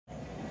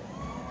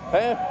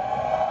Hey.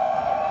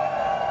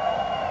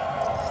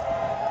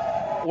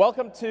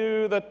 Welcome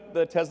to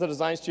the Tesla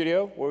Design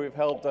Studio, where we've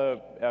held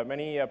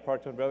many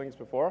product unveilings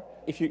before.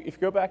 If you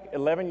go back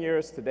 11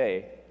 years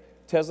today,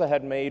 Tesla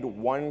had made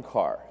one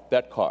car,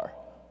 that car.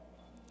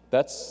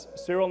 That's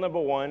serial number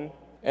 1.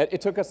 And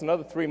it took us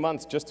another 3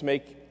 months just to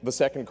make the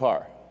second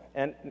car.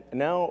 And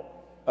now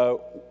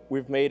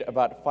we've made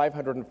about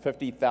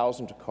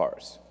 550,000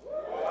 cars.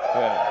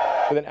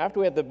 Yeah. But then after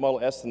we had the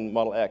Model S and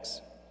Model X,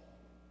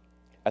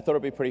 I thought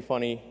it'd be pretty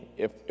funny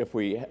if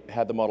we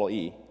had the Model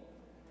E.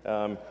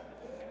 But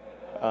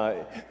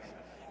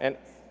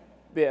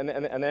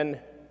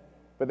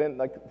then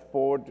like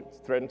Ford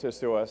threatened to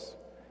sue us.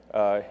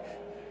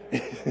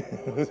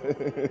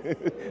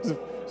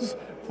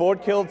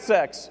 Ford killed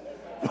sex.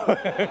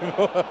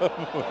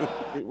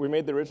 We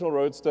made the original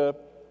Roadster,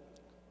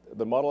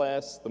 the Model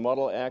S, the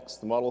Model X,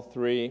 the Model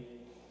 3,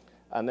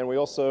 and then we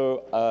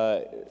also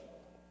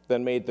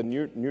then made the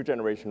new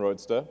generation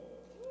Roadster,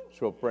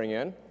 which we'll bring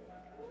in.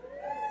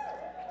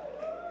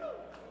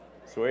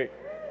 Sweet.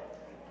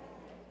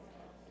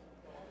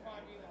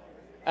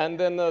 And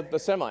then the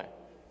Semi.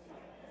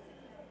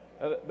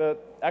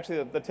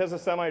 Actually, the Tesla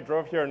Semi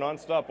drove here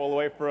nonstop all the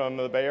way from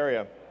the Bay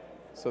Area.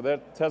 So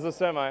that Tesla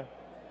Semi,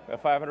 a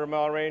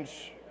 500-mile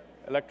range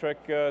electric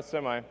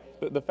Semi.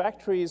 The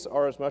factories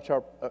are as much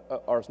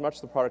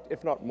the product,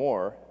 if not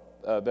more,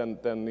 than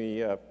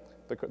the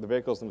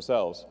vehicles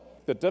themselves.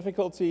 The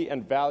difficulty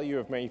and value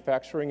of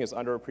manufacturing is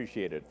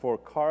underappreciated. For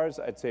cars,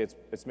 I'd say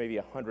it's maybe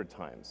 100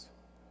 times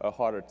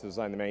harder to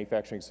design the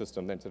manufacturing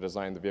system than to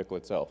design the vehicle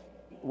itself.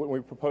 When we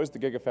proposed the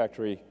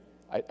Gigafactory,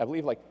 I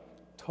believe like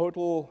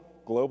total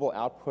global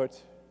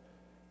output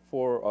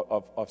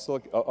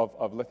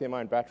of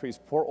lithium-ion batteries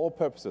for all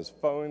purposes,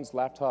 phones,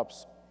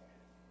 laptops,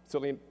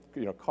 certainly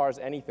cars,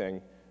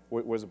 anything,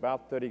 was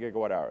about 30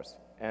 gigawatt hours.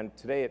 And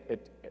today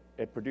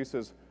it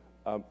produces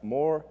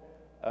more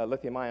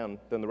lithium-ion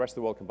than the rest of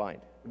the world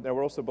combined. Now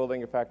we're also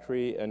building a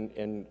factory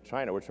in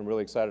China, which I'm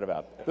really excited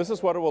about. This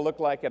is what it will look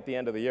like at the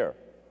end of the year.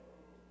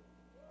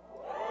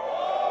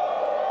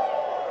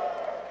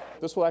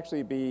 This will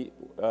actually be,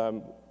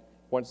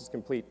 once it's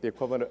complete, the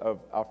equivalent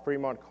of our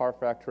Fremont car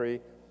factory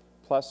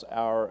plus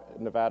our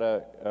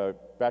Nevada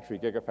battery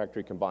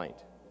gigafactory combined.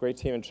 Great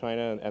team in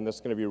China, and this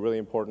is going to be really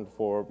important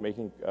for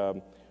making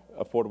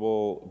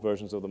affordable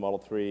versions of the Model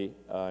 3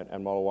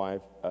 and Model Y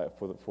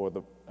for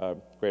the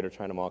greater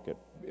China market.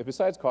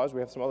 Besides cars,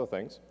 we have some other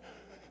things.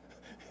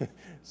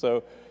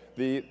 So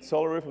the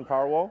solar roof and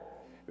Powerwall.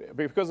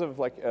 Because of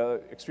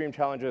extreme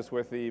challenges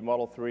with the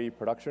Model 3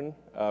 production,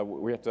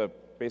 we have to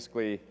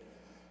basically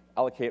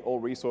allocate all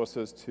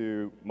resources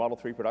to Model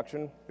 3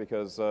 production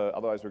because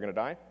otherwise we're going to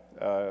die.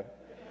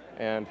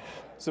 And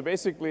so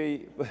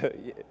basically,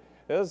 it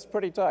was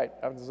pretty tight,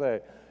 I have to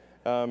say.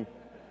 That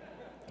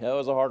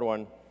was a hard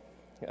one.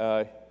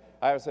 I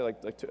would say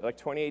like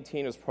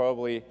 2018 was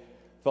probably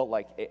felt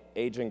like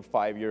aging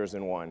 5 years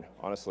in one.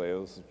 Honestly, it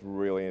was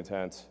really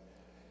intense.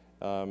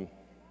 So.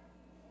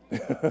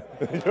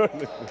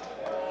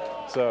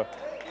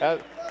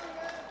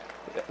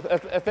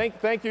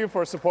 Thank you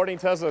for supporting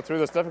Tesla through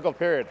this difficult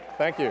period.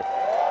 Thank you.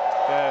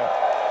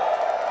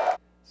 Yeah.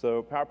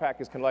 So POWERPACK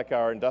is kind of like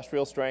our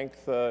industrial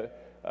strength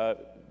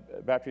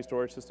battery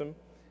storage system.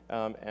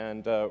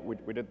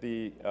 We did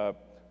the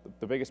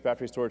biggest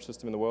battery storage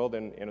system in the world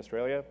in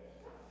Australia.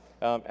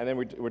 And then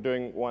we're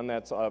doing one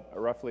that's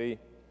roughly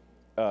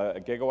a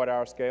gigawatt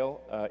hour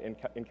scale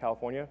in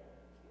California.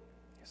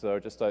 So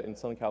just in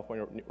Southern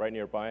California, right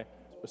nearby.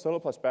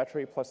 Solar plus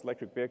battery plus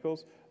electric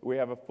vehicles, we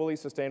have a fully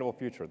sustainable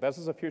future. This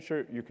is a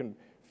future you can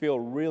feel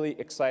really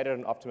excited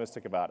and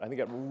optimistic about. I think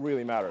it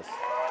really matters.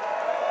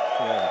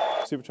 Yeah.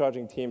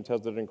 Supercharging team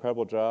Tesla did an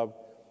incredible job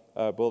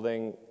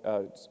building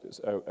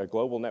a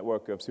global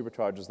network of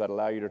superchargers that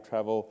allow you to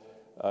travel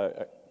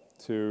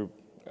to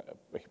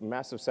a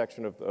massive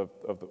section of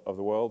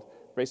the world,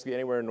 basically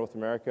anywhere in North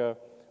America,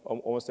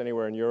 almost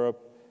anywhere in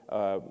Europe,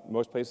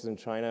 most places in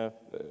China,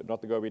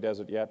 not the Gobi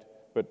Desert yet,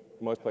 but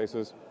most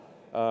places.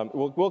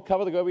 We'll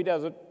cover the Gobi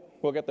Desert.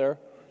 We'll get there.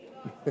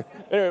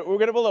 Anyway, we're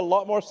going to build a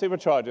lot more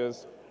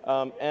superchargers.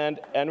 And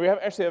we have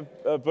actually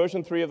a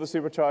version 3 of the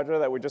supercharger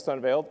that we just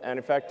unveiled. And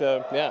in fact,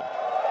 yeah.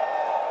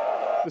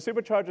 The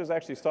superchargers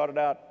actually started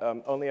out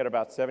only at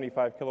about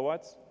 75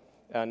 kilowatts.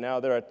 And now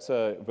they're at,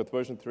 with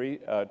version 3,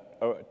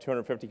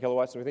 250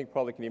 kilowatts. And we think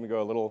probably can even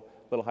go a little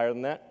higher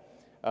than that.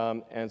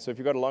 And so if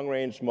you've got a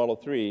long-range Model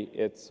 3,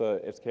 it's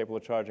capable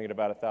of charging at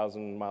about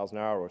 1,000 miles an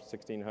hour or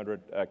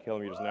 1,600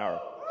 kilometers an hour.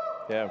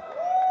 Yeah.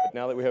 But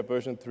now that we have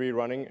version 3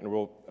 running, and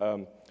we're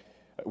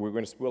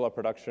going to spool up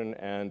production,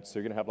 and so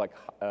you're going to have like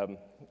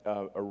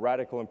a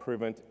radical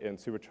improvement in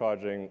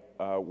supercharging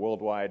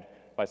worldwide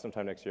by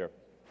sometime next year.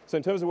 So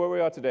in terms of where we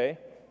are today,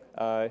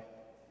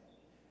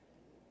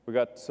 we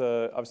got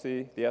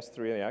obviously the S3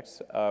 and the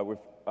X. We've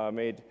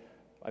made,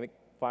 I think,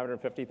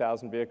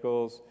 550,000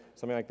 vehicles,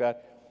 something like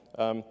that.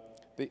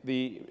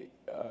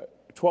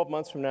 12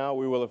 months from now,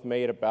 we will have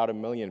made about 1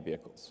 million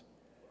vehicles.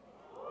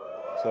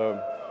 So.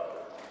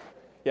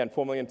 Yeah, and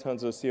 4 million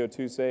tons of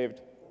CO2 saved.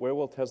 Where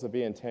will Tesla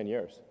be in 10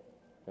 years?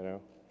 you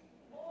know?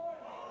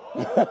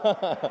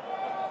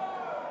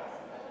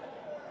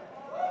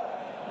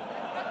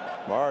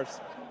 Mars.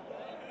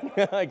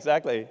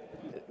 Exactly.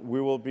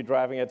 We will be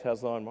driving a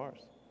Tesla on Mars.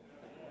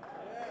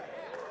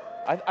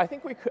 I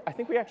think we could. I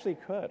think we actually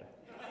could.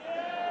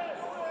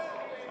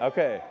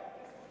 Okay.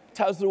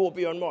 Tesla will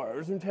be on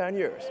Mars in 10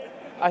 years.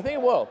 I think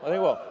it will. I think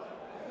it will.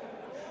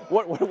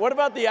 What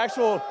about the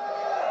actual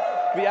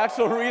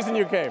reason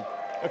you came?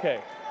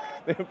 Okay.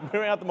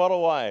 Bring out the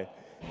Model Y.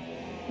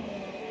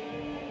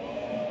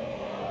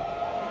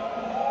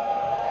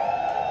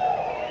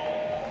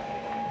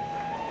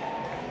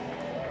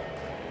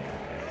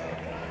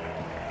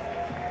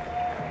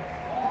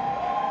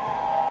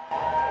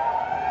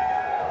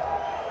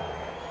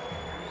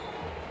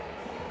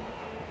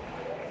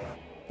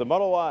 The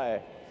Model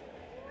Y.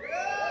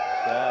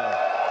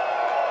 Yeah.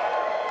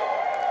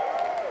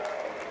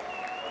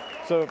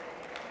 So,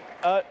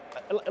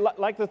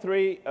 like the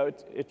 3,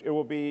 it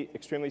will be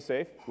extremely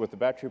safe with the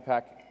battery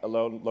pack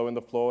low in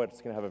the floor.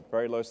 It's going to have a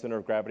very low center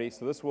of gravity.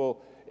 So this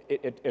will,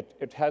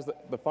 it has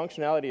the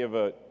functionality of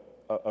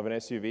an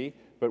SUV,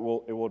 but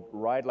it will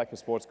ride like a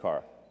sports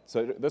car.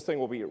 So this thing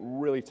will be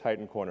really tight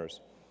in corners,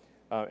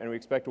 and we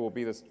expect it will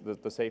be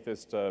the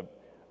safest a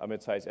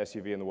mid-size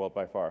SUV in the world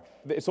by far.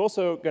 It's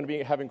also going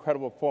to have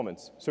incredible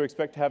performance. So we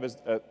expect to have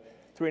a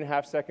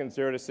 3.5 seconds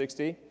 0 to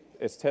 60.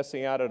 It's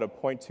testing out at a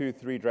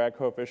 0.23 drag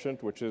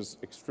coefficient, which is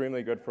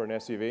extremely good for an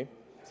SUV.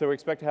 So we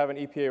expect to have an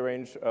EPA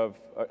range of,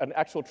 an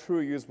actual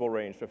true usable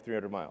range of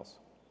 300 miles.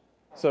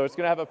 So it's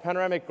going to have a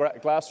panoramic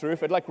glass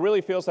roof. It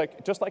really feels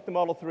like, just like the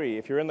Model 3,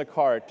 if you're in the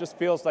car, it just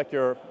feels like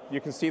you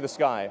can see the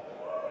sky.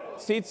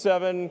 Seat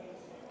 7,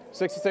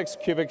 66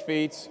 cubic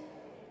feet.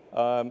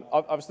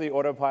 Obviously,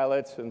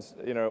 autopilot and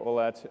all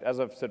that.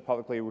 As I've said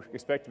publicly, we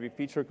expect to be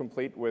feature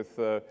complete with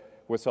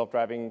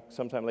self-driving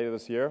sometime later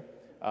this year.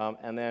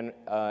 And then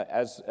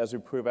as we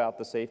prove out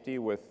the safety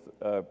with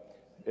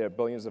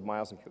billions of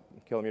miles and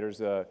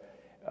kilometers,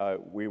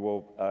 we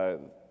will,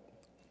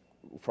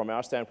 from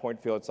our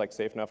standpoint, feel it's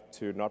safe enough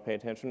to not pay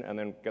attention and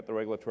then get the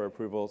regulatory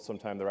approval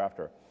sometime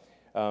thereafter.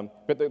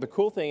 But the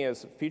cool thing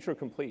is feature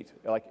complete.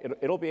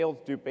 It'll be able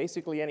to do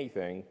basically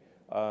anything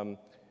by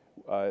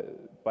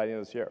the end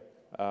of this year,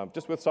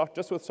 just with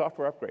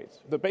software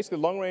upgrades. The basically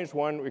long-range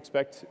one we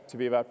expect to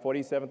be about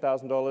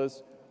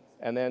 $47,000,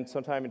 and then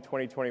sometime in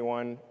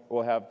 2021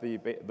 we'll have the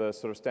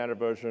sort of standard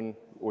version,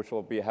 which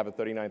will have a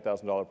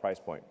 $39,000 price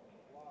point.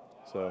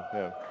 So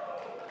yeah.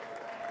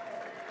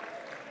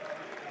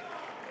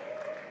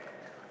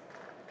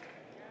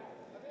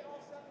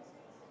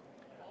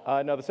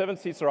 No, the 7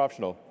 seats are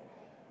optional.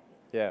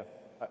 Yeah,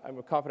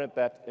 I'm confident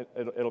that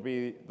it'll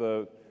be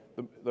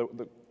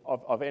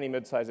of any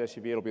mid-size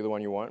SUV, it'll be the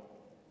one you want.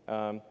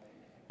 Yeah,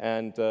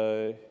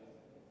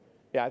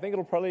 I think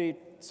it'll probably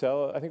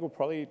sell. I think we'll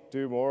probably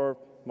do more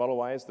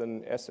Model Ys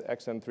than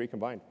X and 3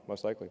 combined,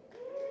 most likely.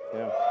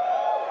 Yeah.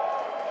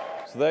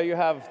 So there you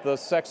have the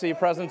sexy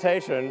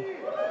presentation.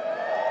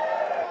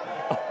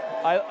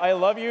 I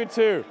love you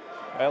too.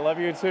 I love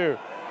you too.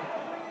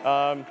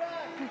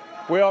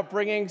 We are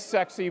bringing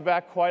sexy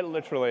back quite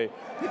literally.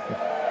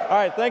 All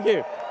right, thank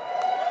you.